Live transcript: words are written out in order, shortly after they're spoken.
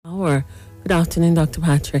Good afternoon, Dr.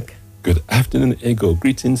 Patrick. Good afternoon, Ego.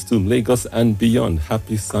 Greetings to Lagos and beyond.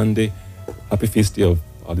 Happy Sunday. Happy feast day of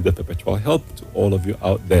Our Lady of Perpetual Help to all of you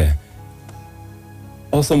out there.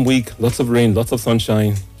 Awesome week. Lots of rain, lots of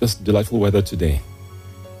sunshine. Just delightful weather today.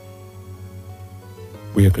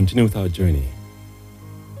 We are continuing with our journey.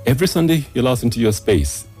 Every Sunday, you allow us into your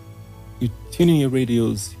space. You tune in your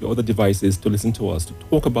radios, your other devices to listen to us, to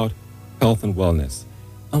talk about health and wellness.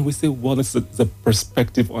 And we say wellness is a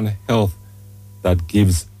perspective on health that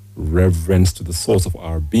gives reverence to the source of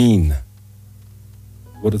our being.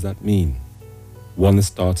 What does that mean? Wellness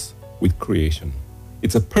starts with creation.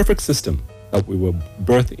 It's a perfect system that we were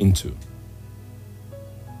birthed into.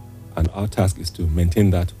 And our task is to maintain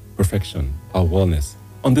that perfection, our wellness,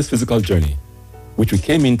 on this physical journey, which we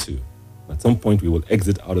came into. At some point, we will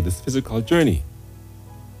exit out of this physical journey.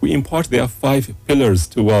 We impart there are 5 pillars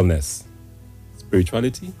to wellness: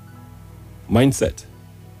 spirituality, mindset,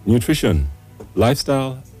 nutrition,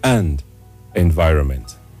 lifestyle, and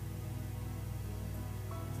environment.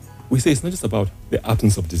 We say it's not just about the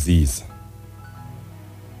absence of disease.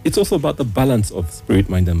 It's also about the balance of spirit,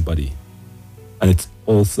 mind, and body. And it's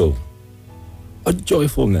also a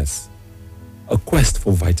joyfulness, a quest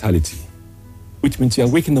for vitality, which means you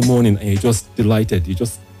awake in the morning and you're just delighted, you're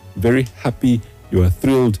just very happy, you are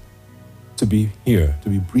thrilled to be here, to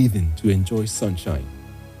be breathing, to enjoy sunshine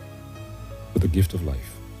for the gift of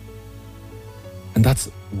life. And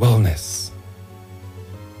that's wellness.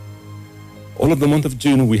 All of the month of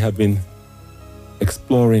June, we have been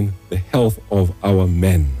exploring the health of our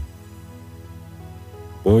men.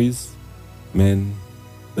 Boys, men,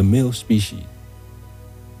 the male species.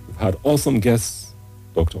 We've had awesome guests,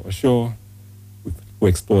 Dr. Osho, who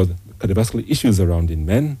explored the cardiovascular issues around in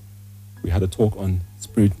men. We had a talk on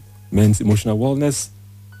men's emotional wellness,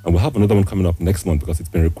 and we'll have another one coming up next month because it's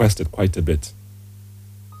been requested quite a bit.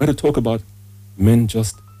 We had a talk about men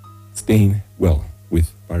just staying well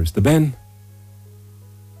with Barrister Ben.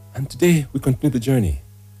 And today we continue the journey.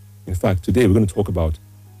 In fact, today we're going to talk about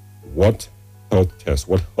what health tests,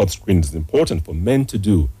 what health screening is important for men to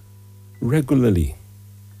do regularly.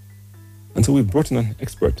 And so we've brought in an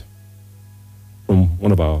expert from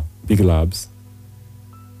one of our big labs.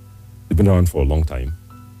 They've been around for a long time.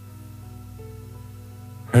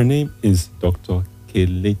 Her name is Dr.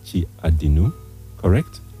 Kelechi Adinu,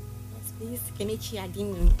 correct? Yes, please. Kelechi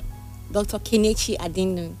Adinu. Dr. Kelechi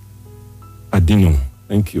Adinu. Adinu.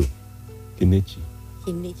 Thank you. Kelechi.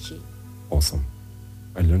 Kelechi. Awesome.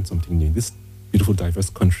 I learned something new in this beautiful, diverse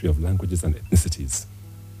country of languages and ethnicities.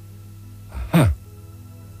 Aha.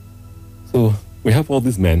 So we have all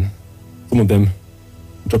these men, some of them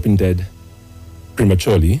dropping dead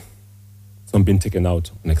prematurely, some being taken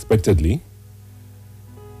out unexpectedly,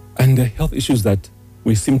 and the health issues that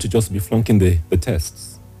we seem to just be flunking the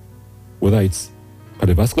tests, whether it's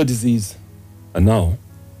cardiovascular disease, and now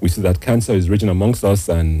we see that cancer is raging amongst us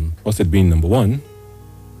and prostate being number 1,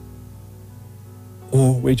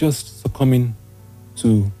 or we're just succumbing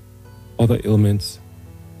to other ailments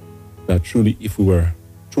that truly, if we were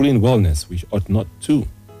truly in wellness, we ought not to.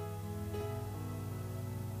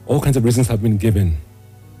 All kinds of reasons have been given,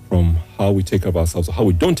 from how we take care of ourselves or how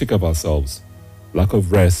we don't take care of ourselves. Lack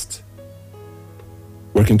of rest,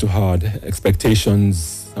 working too hard,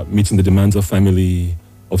 expectations, meeting the demands of family,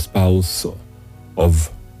 of spouse, of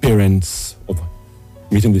parents, of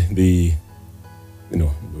meeting the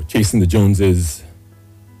chasing the Joneses,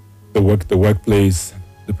 the workplace,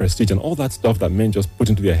 the prestige, and all that stuff that men just put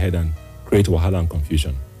into their head and create wahala and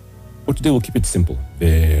confusion. But today we'll keep it simple,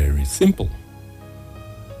 very simple.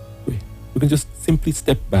 We can just simply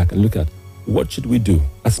step back and look at what should we do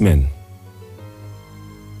as men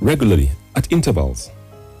regularly, at intervals,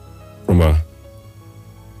 from a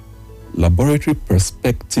laboratory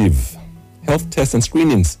perspective, health tests and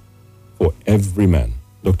screenings for every man.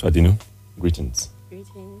 Dr. Adinu, greetings.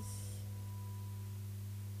 Greetings.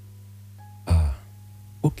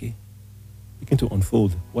 Okay. Begin to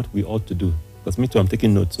unfold what we ought to do. Because me too, I'm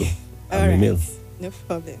taking notes, so I'm All a male. right. No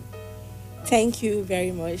problem. Thank you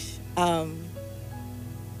very much.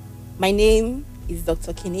 My name is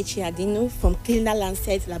Dr. Kelechi Adinu from Cleaner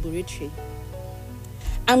Lancet Laboratory.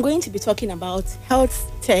 I'm going to be talking about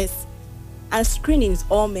health tests and screenings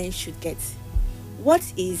all men should get. What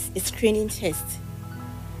is a screening test?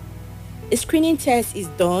 A screening test is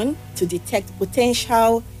done to detect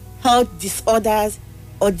potential health disorders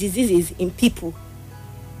or diseases in people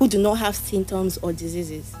who do not have symptoms or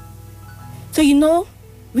diseases. So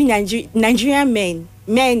we Nigerian men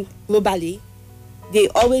globally, they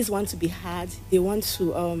always want to be hard. They want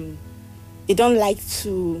to, they don't like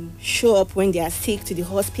to show up when they are sick to the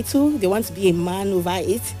hospital. They want to be a man over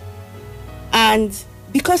it. And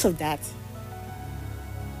because of that,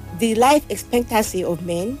 the life expectancy of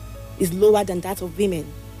men is lower than that of women.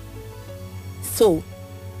 So,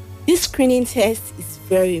 this screening test is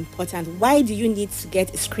very important. Why do you need to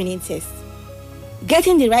get a screening test?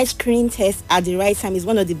 Getting the right screening test at the right time is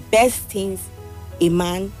one of the best things a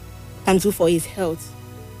man can do for his health,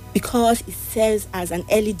 because it serves as an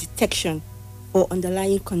early detection for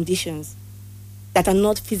underlying conditions that are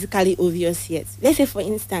not physically obvious yet. Let's say, for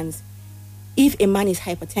instance, if a man is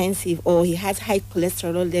hypertensive or he has high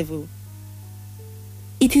cholesterol level,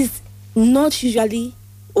 it is not usually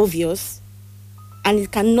obvious, and you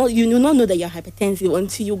do not know that you're hypertensive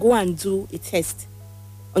until you go and do a test,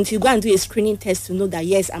 until you go and do a screening test to know that,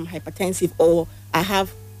 yes, I'm hypertensive or I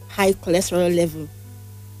have high cholesterol level.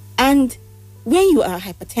 And when you are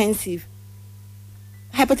hypertensive,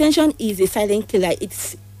 hypertension is a silent killer.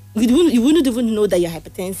 You wouldn't even know that you're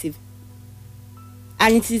hypertensive.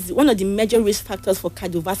 And it is one of the major risk factors for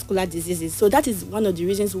cardiovascular diseases. So that is one of the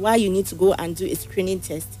reasons why you need to go and do a screening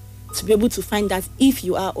test, to be able to find out if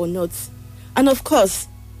you are or not. And of course,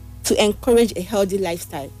 to encourage a healthy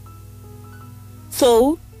lifestyle.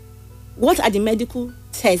 So, what are the medical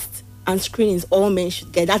tests and screenings all men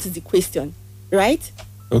should get? That is the question, right?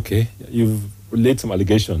 Okay, you've laid some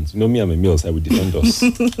allegations. You know me, I'm a male, so I would defend us.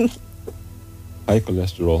 High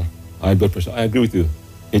cholesterol, high blood pressure. I agree with you.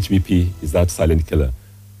 HBP is that silent killer.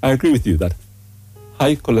 I agree with you that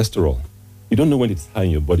high cholesterol, you don't know when it's high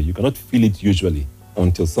in your body. You cannot feel it usually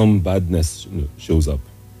until some badness shows up.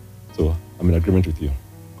 So I'm in agreement with you.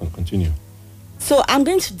 Continue. So I'm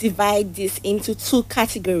going to divide this into two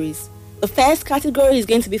categories. The first category is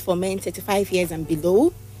going to be for men 35 years and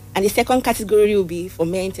below, and the second category will be for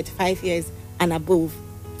men 35 years and above.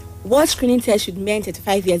 What screening test should men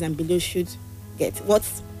 35 years and below should get?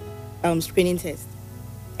 What's screening test?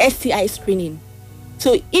 STI screening.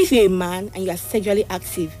 So if you're a man and you are sexually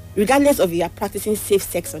active, regardless of if you are practicing safe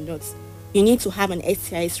sex or not, you need to have an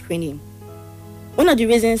STI screening. One of the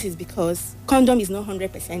reasons is because condom is not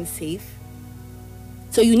 100% safe.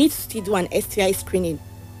 So you need to still do an STI screening.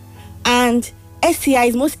 And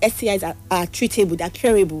most STIs are treatable, they're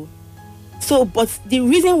curable. So, but the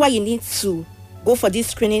reason why you need to go for this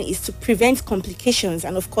screening is to prevent complications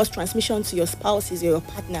and, of course, transmission to your spouses or your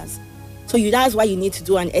partners. So that's why you need to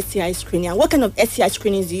do an STI screening. And what kind of STI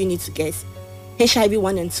screenings do you need to get? HIV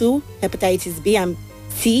 1 and 2, hepatitis B and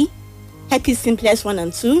C, herpes simplex 1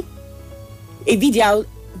 and 2, a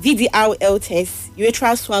VDRL test,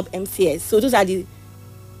 urethral swab, MCS. So those are the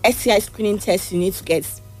STI screening tests you need to get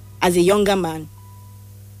as a younger man.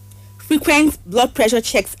 Frequent blood pressure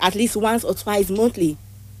checks at least once or twice monthly.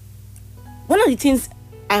 One of the things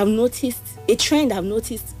I've noticed, a trend I've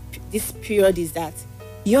noticed this period is that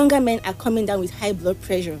younger men are coming down with high blood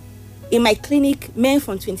pressure. In my clinic, men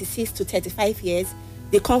from 26 to 35 years,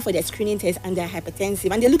 they come for their screening test and they're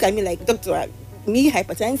hypertensive. And they look at me like, "Doctor, me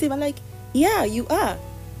hypertensive?" I'm like, "Yeah, you are."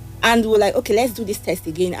 And we're like, "Okay, let's do this test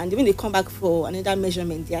again." And when they come back for another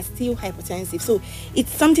measurement, they are still hypertensive. So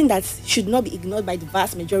it's something that should not be ignored by the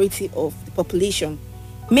vast majority of the population.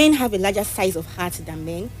 Men have a larger size of heart than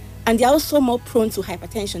men, and they are also more prone to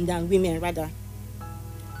hypertension than women, rather.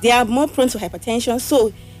 They are more prone to hypertension.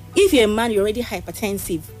 So if you're a man, you're already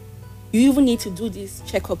hypertensive, you even need to do this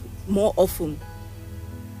checkup more often.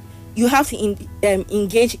 You have to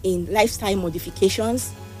engage in lifestyle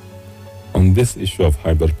modifications. On this issue of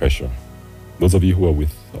high blood pressure, those of you who were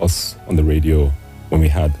with us on the radio when we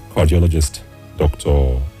had cardiologist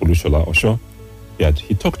Dr. Olushola Osho,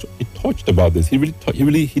 he touched about this. He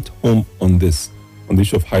really hit home on this, on the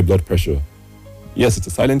issue of high blood pressure. Yes, it's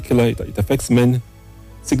a silent killer. It affects men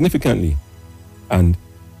significantly. And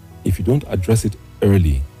if you don't address it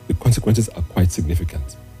early, the consequences are quite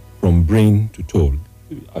significant. From brain to toe.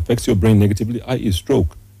 It affects your brain negatively, i.e.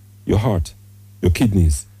 stroke, your heart, your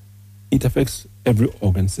kidneys. It affects every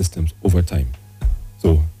organ systems over time.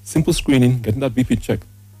 So simple screening, getting that BP check,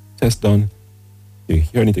 test done, you're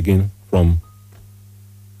hearing it again from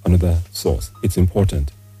another source. It's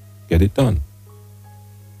important. Get it done.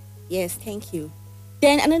 Yes, thank you.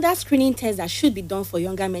 Then another screening test that should be done for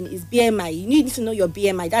younger men is BMI. You need to know your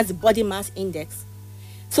BMI. That's the body mass index.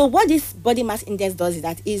 So what this body mass index does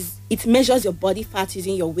is it measures your body fat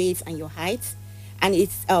using your weight and your height, and it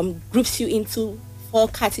groups you into 4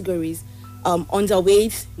 categories: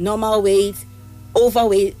 underweight, normal weight,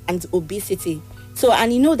 overweight, and obesity. So,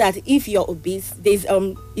 and you know that if you're obese, there's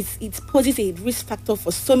it poses a risk factor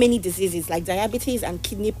for so many diseases like diabetes and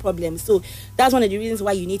kidney problems. So that's one of the reasons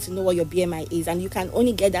why you need to know what your BMI is, and you can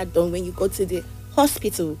only get that done when you go to the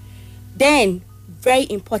hospital. Then, very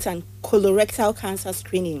important, colorectal cancer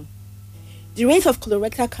screening. The rate of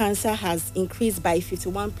colorectal cancer has increased by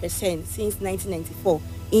 51% since 1994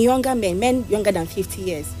 in younger men younger than 50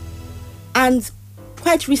 years. And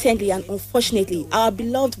quite recently and unfortunately, our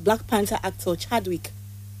beloved Black Panther actor Chadwick,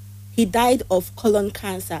 he died of colon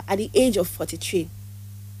cancer at the age of 43.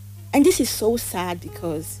 And this is so sad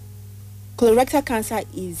because colorectal cancer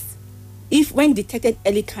is, if when detected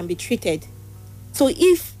early, can be treated. So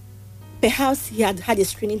if perhaps he had had a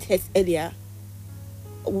screening test earlier,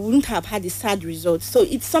 we wouldn't have had the sad results. So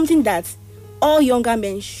it's something that all younger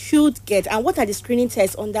men should get. And what are the screening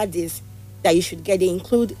tests under this that you should get? They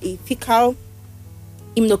include a fecal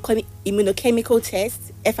immunochemical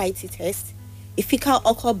test, FIT test, a fecal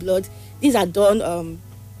occult blood. These are done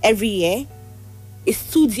every year.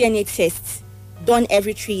 It's 2 DNA tests done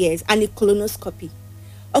every 3 years, and a colonoscopy.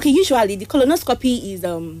 Okay, usually the colonoscopy is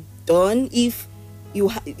done if you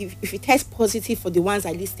test positive for the ones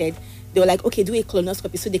I listed. They were like, okay, do a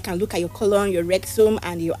colonoscopy so they can look at your colon, your rectum,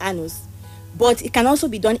 and your anus. But it can also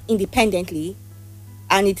be done independently,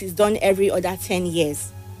 and it is done every other 10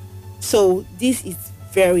 years. So this is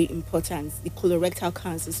very important, the colorectal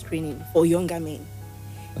cancer screening for younger men.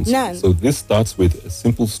 And so this starts with a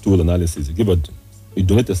simple stool analysis. You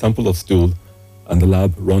donate a sample of stool, and the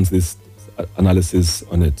lab runs this analysis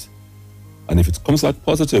on it. And if it comes out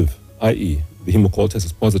positive, i.e., the Hemocoel test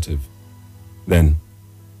is positive, then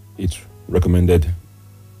it's recommended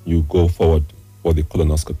you go forward for the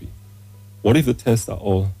colonoscopy. What if the tests are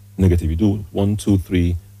all negative? You do 1, 2,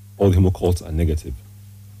 3, all the Hemocoels are negative.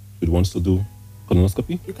 Should one still do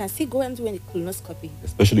colonoscopy? You can still go and do a colonoscopy.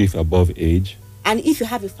 Especially if you're above age. And if you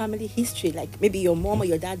have a family history, like maybe your mom or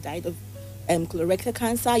your dad died of colorectal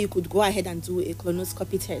cancer, you could go ahead and do a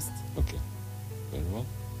colonoscopy test. Okay, very well.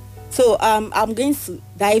 So I'm going to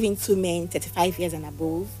dive into men 35 years and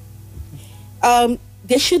above.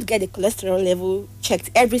 They should get the cholesterol level checked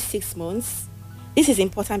every 6 months. This is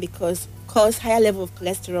important because higher level of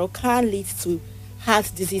cholesterol can lead to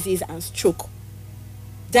heart diseases and stroke.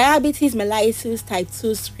 Diabetes mellitus type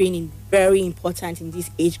 2 screening, very important in this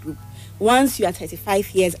age group. Once you are 35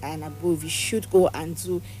 years and above, you should go and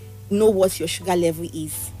know what your sugar level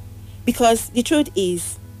is. Because the truth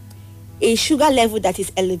is, a sugar level that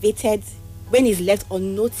is elevated, when it's left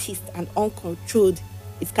unnoticed and uncontrolled,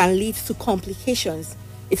 it can lead to complications.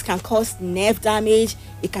 It can cause nerve damage,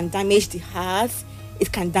 it can damage the heart,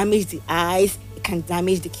 it can damage the eyes, it can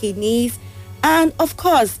damage the kidneys, and of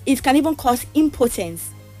course, it can even cause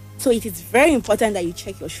impotence. So it is very important that you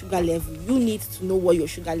check your sugar level. You need to know what your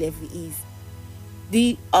sugar level is.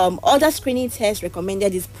 The other screening test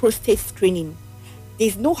recommended is prostate screening.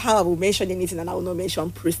 There's no how I will mention anything and I will not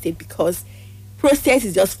mention prostate because prostate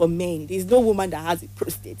is just for men. There's no woman that has a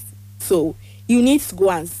prostate. So you need to go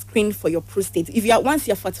and screen for your prostate. Once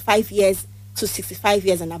you're 45 years to 65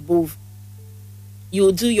 years and above,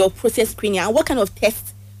 you do your prostate screening. And what kind of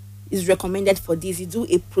test is recommended for this? You do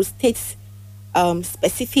a prostate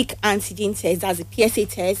specific antigen test, that's a PSA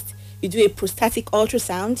test. You do a prostatic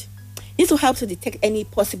ultrasound. This will help to detect any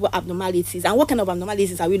possible abnormalities. And what kind of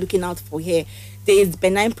abnormalities are we looking out for here? There is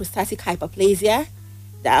benign prostatic hyperplasia.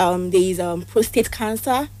 There is prostate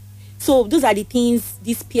cancer. So those are the things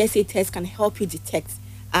this PSA test can help you detect.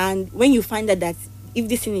 And when you find that if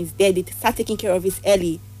this thing is there, they start taking care of it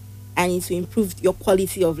early, and it will improve your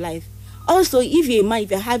quality of life. Also, if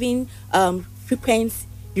you're having frequent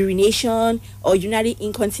urination or urinary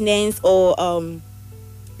incontinence, or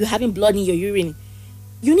you're having blood in your urine,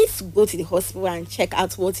 you need to go to the hospital and check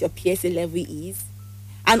out what your PSA level is.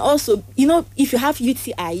 And also, if you have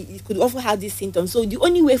UTI, you could also have these symptoms. So the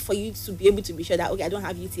only way for you to be able to be sure that, okay, I don't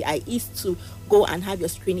have UTI, is to go and have your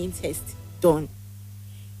screening test done.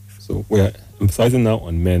 So we're emphasizing now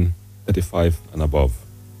on men 35 and above.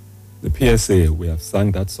 The PSA, we have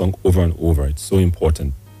sang that song over and over. It's so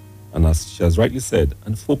important. And as she has rightly said,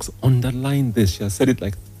 and folks underline this, she has said it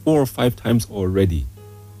like 4 or 5 times already,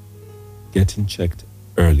 getting checked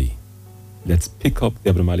early. Let's pick up the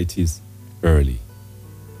abnormalities early.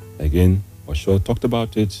 Again, Osho talked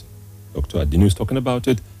about it, Dr. Adinu is talking about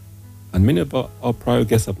it, and many of our prior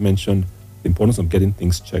guests have mentioned the importance of getting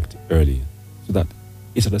things checked early so that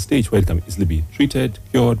it's at a stage where it can easily be treated,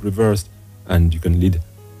 cured, reversed, and you can lead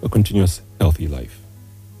a continuous, healthy life.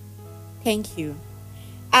 Thank you.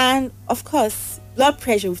 And of course, blood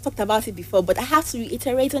pressure, we've talked about it before, but I have to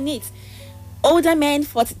reiterate on it. Older men,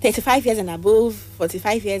 35 years and above,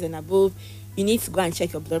 45 years and above, you need to go and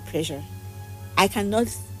check your blood pressure. I cannot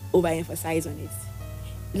overemphasize on it.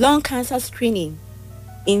 Lung cancer screening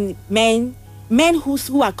in men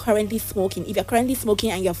who are currently smoking. If you're currently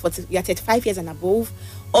smoking and you're 35 years and above,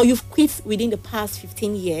 or you've quit within the past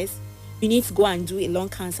 15 years, you need to go and do a lung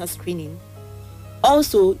cancer screening.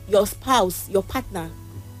 Also, your spouse, your partner,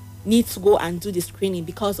 needs to go and do the screening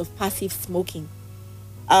because of passive smoking.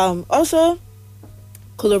 Also,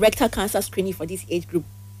 colorectal cancer screening for this age group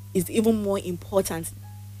is even more important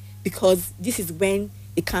because this is when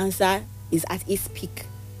the cancer is at its peak.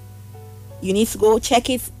 You need to go check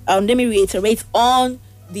it. Let me reiterate on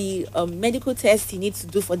the medical tests you need to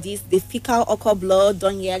do for this: the fecal occult blood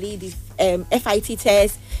done yearly, the FIT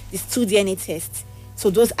test, the stool DNA test. So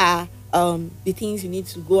those are the things you need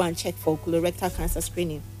to go and check for colorectal cancer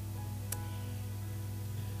screening.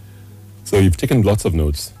 So you've taken lots of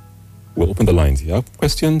notes. We'll open the lines. You have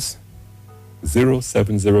questions?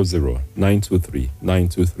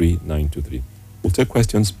 0700-923-923-923. We'll take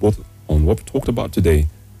questions both on what we talked about today,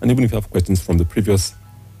 and even if you have questions from the previous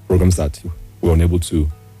programs that we were unable to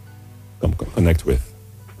connect with.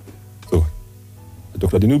 So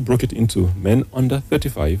Dr. Adinu broke it into men under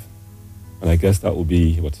 35, and I guess that will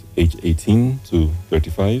be, what, age 18 to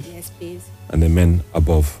 35? Yes, please. And then men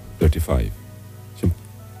above 35. So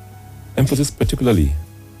emphasis particularly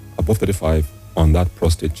above 35 on that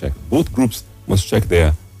prostate check. Both groups must check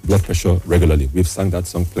their blood pressure regularly. We've sung that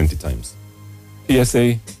song plenty times.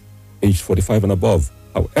 PSA, age 45 and above.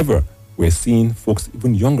 However, we're seeing folks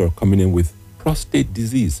even younger coming in with prostate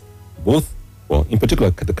disease, both, well, in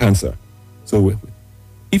particular, the cancer. So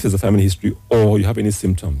if there's a family history or you have any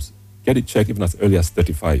symptoms, get it checked even as early as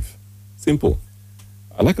 35. Simple.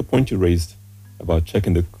 I like a point you raised about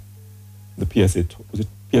checking the PSA. Was it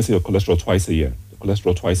PSA or cholesterol twice a year? The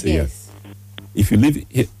cholesterol twice a year. If you live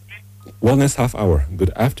here, Wellness Half Hour.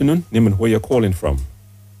 Good afternoon. Name and where you're calling from.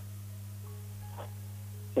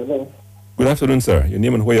 Hello. Good afternoon, sir. Your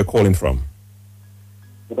name and where you're calling from.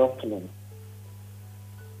 Good afternoon.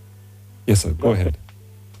 Yes, sir. Go ahead.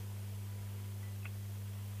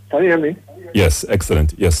 Can you hear me? Yes,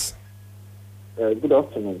 excellent. Yes. Good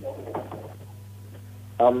afternoon.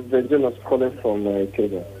 I'm Virginius calling from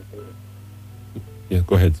Kenya. Yeah,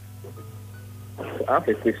 go ahead. I have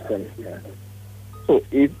a question.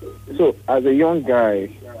 So as a young guy,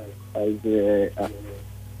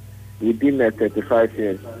 within 35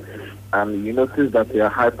 years, and you notice that you are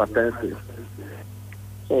hypertensive,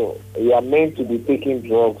 so you are meant to be taking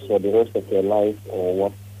drugs for the rest of your life, or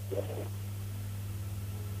what?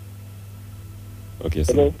 Okay,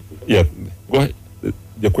 so yeah, go ahead.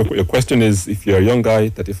 Your question is, if you're a young guy,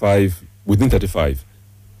 35, within 35,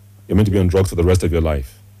 you're meant to be on drugs for the rest of your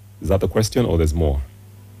life. Is that the question, or there's more?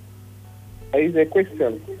 It's a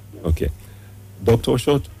question. Okay. Dr.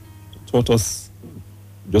 Osho taught us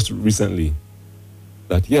just recently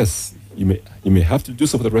that yes, you may have to do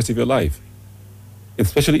so for the rest of your life,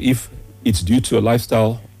 especially if it's due to a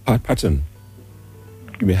lifestyle pattern.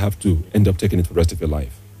 You may have to end up taking it for the rest of your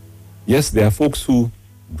life. Yes, there are folks who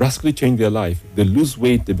drastically change their life. They lose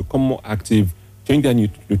weight, they become more active, change their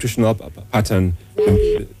nutritional pattern.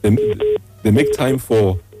 They make time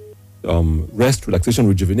for rest, relaxation,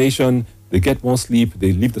 rejuvenation. They get more sleep.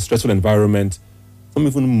 They leave the stressful environment. Some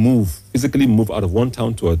even physically move out of one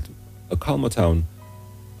town to a calmer town,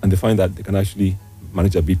 and they find that they can actually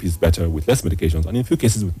manage their BPs better with less medications, and in a few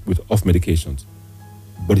cases with off medications.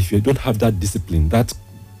 But if you don't have that discipline, that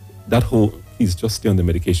whole, please just stay on the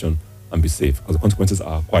medication and be safe, because the consequences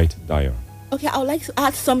are quite dire. Okay, I would like to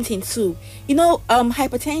add something too. You know,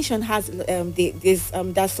 hypertension has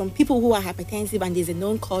there's some people who are hypertensive, and there's a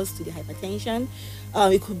known cause to the hypertension.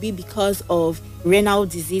 It could be because of renal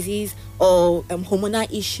diseases or hormonal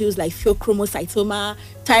issues like pheochromocytoma,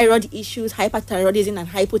 thyroid issues, hyperthyroidism and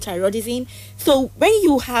hypothyroidism. So when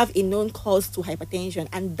you have a known cause to hypertension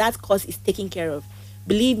and that cause is taken care of,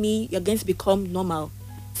 believe me, you're going to become normal.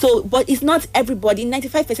 So, but it's not everybody.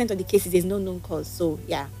 95% of the cases, there's no known cause. So,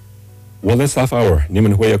 yeah. Wellness Half Hour. Name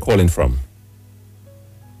and where you're calling from.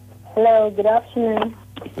 Hello, good afternoon.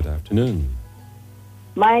 Good afternoon.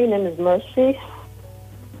 My name is Mercy,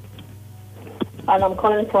 and I'm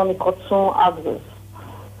calling from Ikotun, Agnes.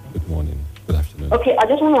 Good morning. Good afternoon. Okay, I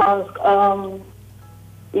just want to ask,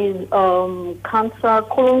 is cancer,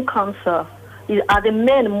 colon cancer, are the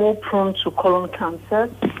men more prone to colon cancer?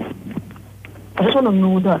 I just want to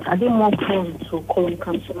know that. Are they more prone to colon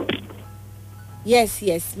cancer?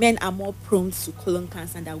 Yes. Men are more prone to colon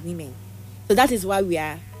cancer than women. So that is why we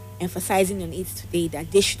are emphasizing on it today,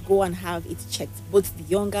 that they should go and have it checked, both the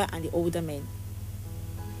younger and the older men.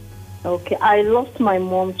 Okay, I lost my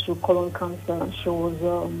mom to colon cancer. She was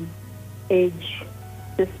age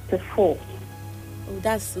 64. Oh,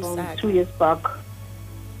 that's so sad. 2 years back.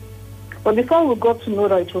 But before we got to know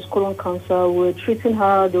that it was colon cancer, we were treating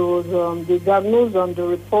her. There was the diagnosis and the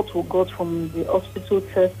report we got from the hospital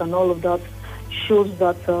test and all of that shows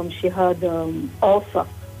that she had ulcer,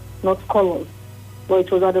 not colon. But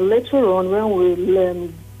it was at the later on when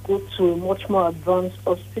we go to a much more advanced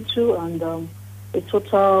hospital and a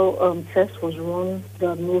total test was run,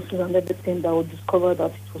 diagnosis and everything that would discover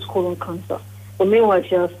that it was colon cancer. But meanwhile,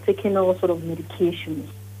 she has taken all sort of medications.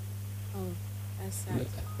 Oh, that's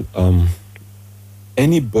sad.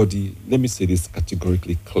 Anybody, let me say this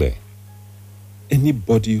categorically clear.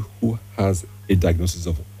 Anybody who has a diagnosis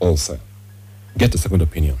of ulcer, get a second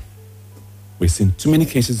opinion. We've seen too many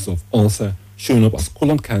cases of ulcer showing up as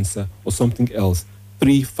colon cancer or something else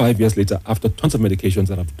 3-5 years later after tons of medications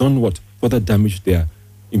that have done what? Further damage their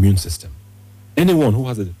immune system. Anyone who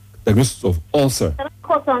has a diagnosis of ulcer. Can I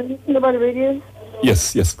call something about the radio?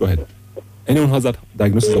 Yes, go ahead. Anyone who has that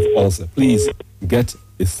diagnosis of ulcer, please get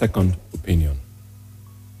a second opinion.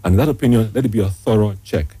 And that opinion, let it be a thorough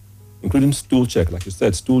check, including stool check, like you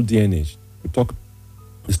said, stool DNA. We talk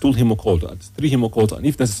the stool hemoculture, 3 hemoculture, and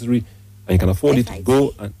if necessary, and you can afford FIT. it,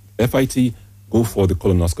 go and FIT, go for the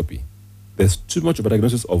colonoscopy. There's too much of a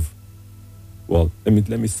diagnosis of, well,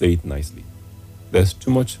 let me say it nicely. There's too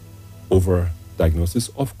much over diagnosis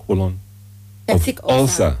of colon, of Peptic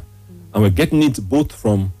ulcer. And we're getting it both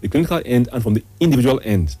from the clinical end and from the individual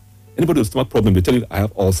end. Anybody with stomach problem, they tell you I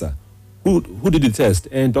have ulcer. Who did the test?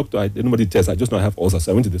 And doctor, I didn't do the test. I just know I have ulcer.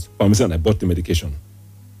 So I went to this pharmacy and I bought the medication.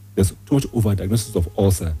 There's too much over-diagnosis of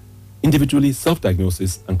ulcer, individually,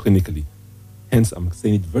 self-diagnosis, and clinically. Hence, I'm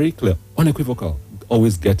saying it very clear, unequivocal.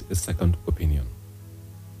 Always get a second opinion.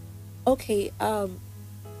 Okay,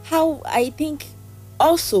 how I think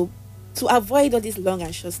also to avoid all this long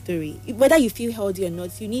and short story, whether you feel healthy or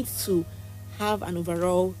not, you need to have an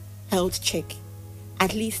overall health check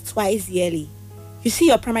at least twice yearly. You see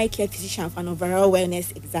your primary care physician for an overall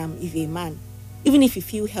wellness exam if you're a man, even if you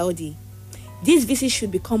feel healthy. These visits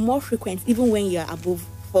should become more frequent even when you're above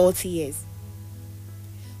 40 years.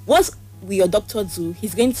 What will your doctor do?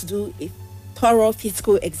 He's going to do a thorough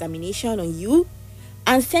physical examination on you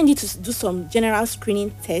and send you to do some general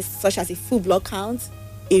screening tests such as a full blood count,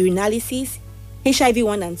 urinalysis, HIV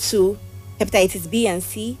 1 and 2, hepatitis B and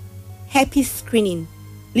C, herpes screening,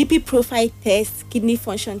 lipid profile test, kidney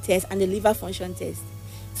function test, and the liver function test.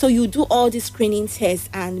 So you do all these screening tests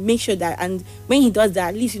and make sure that, and when he does that,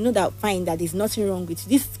 at least you know that fine, that there's nothing wrong with you.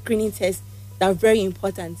 These screening tests that are very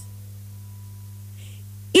important.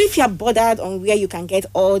 If you're bothered on where you can get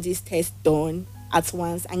all these tests done at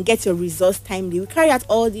once and get your results timely, we carry out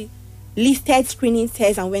all the listed screening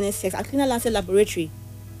tests and wellness tests at Cleaner Lancet Laboratory.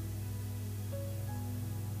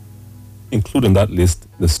 Include in that list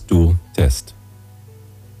the stool test.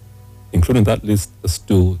 Include in that list a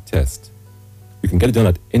stool test. You can get it done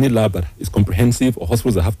at any lab that is comprehensive or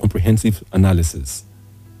hospitals that have comprehensive analysis.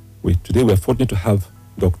 Today we're fortunate to have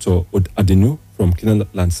Dr. Adinu from Cleaner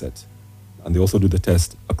Lancet. And they also do the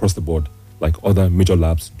test across the board, like other major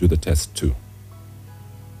labs do the test too.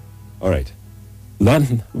 All right.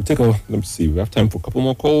 We'll take let me see, we have time for a couple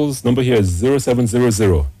more calls. Number here is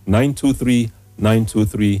 0700 923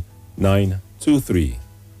 923 923.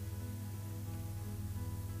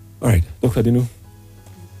 All right, Dr. Adinu,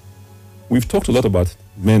 we've talked a lot about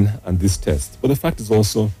men and this test, but the fact is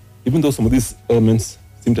also, even though some of these elements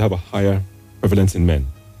seem to have a higher prevalence in men,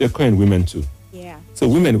 they occur in women too. Yeah. So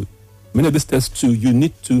women, many of these tests too, you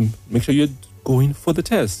need to make sure you're going for the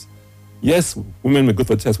test. Yes, women may go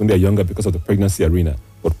for the test when they're younger because of the pregnancy arena,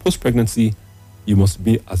 but post-pregnancy, you must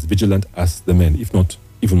be as vigilant as the men, if not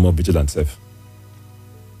even more vigilant, Seth.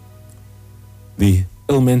 The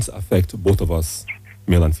ailments affect both of us,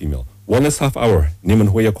 male and female. Wellness half hour. Name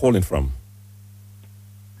and where you're calling from.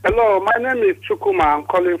 Hello, my name is Chukuma. I'm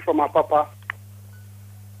calling from Apapa.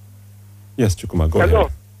 Yes, Chukuma, go Hello.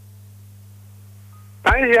 ahead.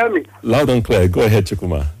 Can you hear me? Loud and clear. Go ahead,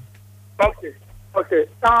 Chukuma. Okay.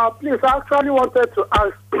 Please, I actually wanted to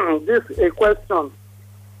ask this a question.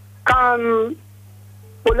 Can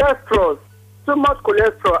cholesterol, too much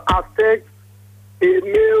cholesterol, affect a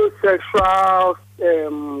male sexual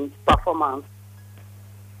performance?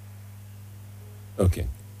 Okay.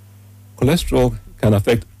 Cholesterol can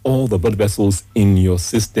affect all the blood vessels in your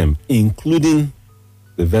system, including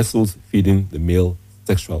the vessels feeding the male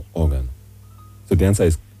sexual organ. So the answer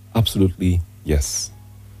is absolutely yes.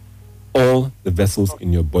 All the vessels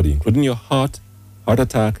in your body, including your heart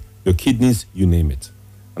attack, your kidneys, you name it.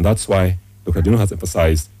 And that's why Dr. Adinu has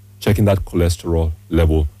emphasized checking that cholesterol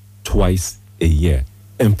level twice a year.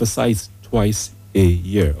 Emphasize twice a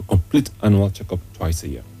year. A complete annual checkup twice a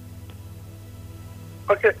year.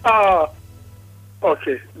 Okay.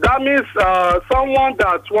 Okay. That means someone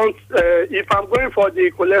that wants, if I'm going for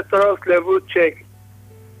the cholesterol level check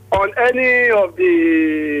on any of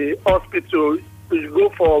the hospitals, you go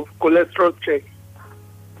for cholesterol check.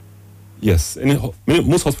 Yes,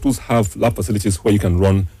 most hospitals have lab facilities where you can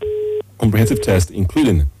run comprehensive tests,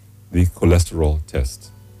 including the cholesterol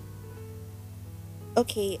test.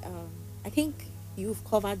 Okay, I think you've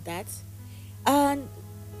covered that. And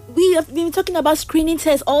we have been talking about screening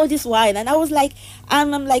tests all this while, and I was like,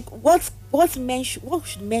 I'm like, what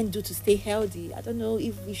should men do to stay healthy? I don't know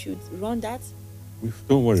if we should run that.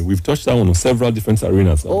 Don't worry, we've touched that on several different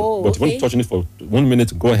arenas. Oh, but if you want to touch on it for 1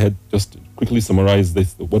 minute, go ahead. Just quickly summarize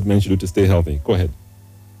what men should do to stay healthy. Go ahead.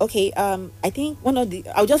 Okay, I think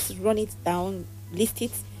I'll just run it down, list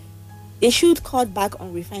it. They should cut back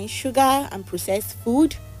on refined sugar and processed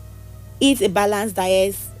food. Eat a balanced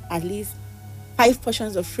diet, at least 5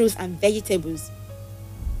 portions of fruits and vegetables.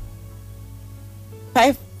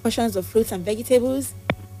 5 portions of fruits and vegetables.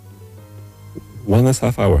 Wellness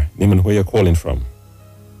half hour. Name and where you're calling from.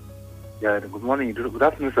 Yeah, good morning. Good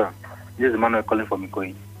afternoon, sir. This is Emmanuel calling from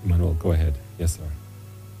Ikoyi. Emmanuel, go ahead. Yes, sir.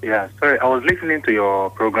 Yeah, sorry. I was listening to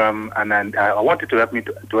your program, and I wanted to help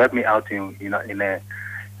me out in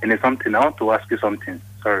something. I want to ask you something.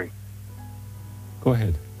 Sorry. Go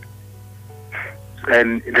ahead.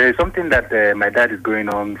 And there is something that my dad is going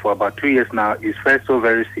on for about 2 years now. He's felt so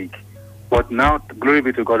very sick. But now, glory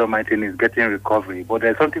be to God Almighty, he's getting recovery. But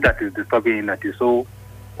there's something that is disturbing him that he's so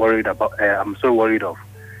worried about. I'm so worried of.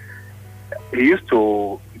 He used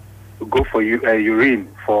to go for urine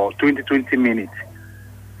for 20 minutes.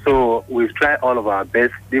 So we've tried all of our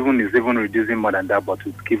best. It's even reducing more than that, but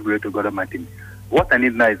to give glory to God Almighty. What I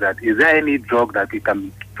need now is there any drug that you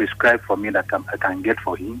can prescribe for me that I can get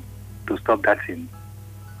for him to stop that thing?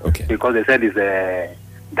 Okay. Because they said it's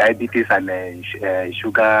diabetes and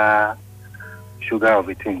sugar of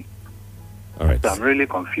a thing. All right. So I'm really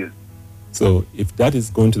confused. So if that is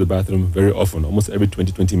going to the bathroom very often, almost every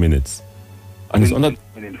 20 minutes, and it's under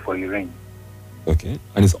for urine. Okay,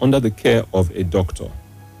 and it's under the care of a doctor,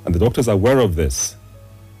 and the doctor is aware of this.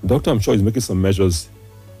 The doctor, I'm sure, is making some measures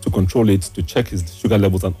to control it, to check his sugar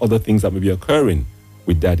levels and other things that may be occurring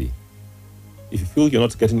with daddy. If you feel you're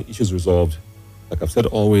not getting issues resolved, like I've said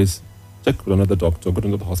always, check with another doctor, go to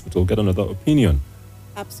another hospital, get another opinion.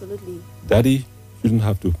 Absolutely. Daddy shouldn't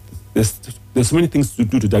have to. There's so many things to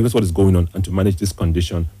do to diagnose what is going on and to manage this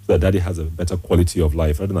condition so that daddy has a better quality of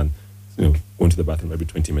life rather than going to the bathroom every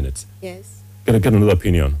 20 minutes. Yes. Get another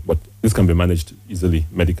opinion, but this can be managed easily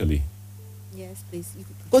medically. Yes, please. You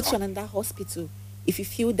could go to another hospital if you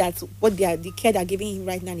feel that the care they're giving him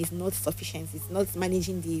right now is not sufficient. It's not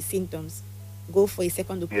managing the symptoms. Go for a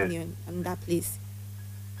second opinion in that place.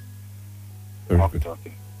 Very good.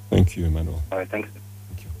 Okay. Thank you, Emmanuel. All right, thanks.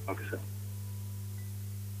 Thank you. Okay, sir.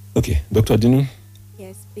 Okay, Dr. Adinu.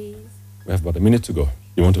 Yes, please. We have about a minute to go.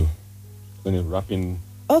 You want to wrap in?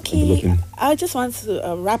 Okay, I just want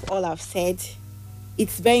to wrap all I've said.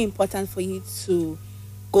 It's very important for you to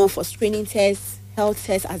go for screening tests, health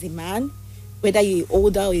tests as a man, whether you're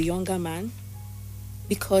older or a younger man,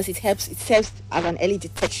 because it serves as an early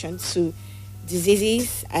detection to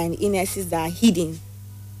diseases and illnesses that are hidden,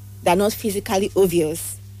 that are not physically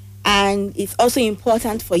obvious. And it's also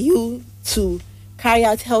important for you to carry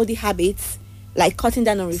out healthy habits like cutting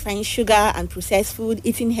down on refined sugar and processed food,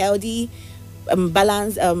 eating healthy,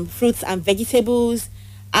 balanced fruits and vegetables,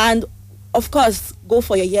 and of course go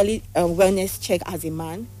for your yearly wellness check as a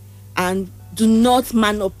man, and do not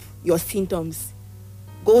man up your symptoms.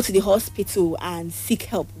 Go to the hospital and seek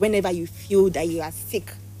help whenever you feel that you are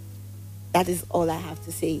sick. That is all I have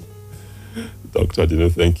to say. Dr.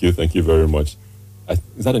 Adinu, thank you very much.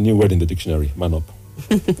 Is that a new word in the dictionary? Man up.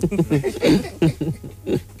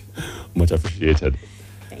 Much appreciated.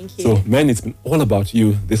 Thank you. So, men, it's been all about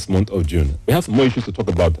you this month of June. We have some more issues to talk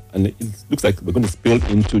about, and it looks like we're going to spill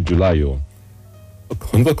into July.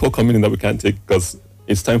 Another call coming in that we can't take because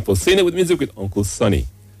it's time for Saying It With Music with Uncle Sonny.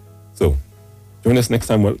 So, join us next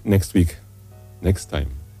time, in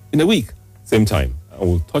a week, same time, and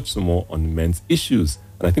we'll touch some more on men's issues.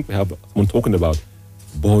 And I think we have someone talking about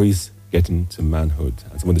boys getting to manhood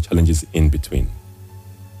and some of the challenges in between.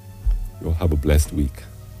 You'll have a blessed week.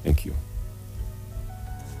 Thank you.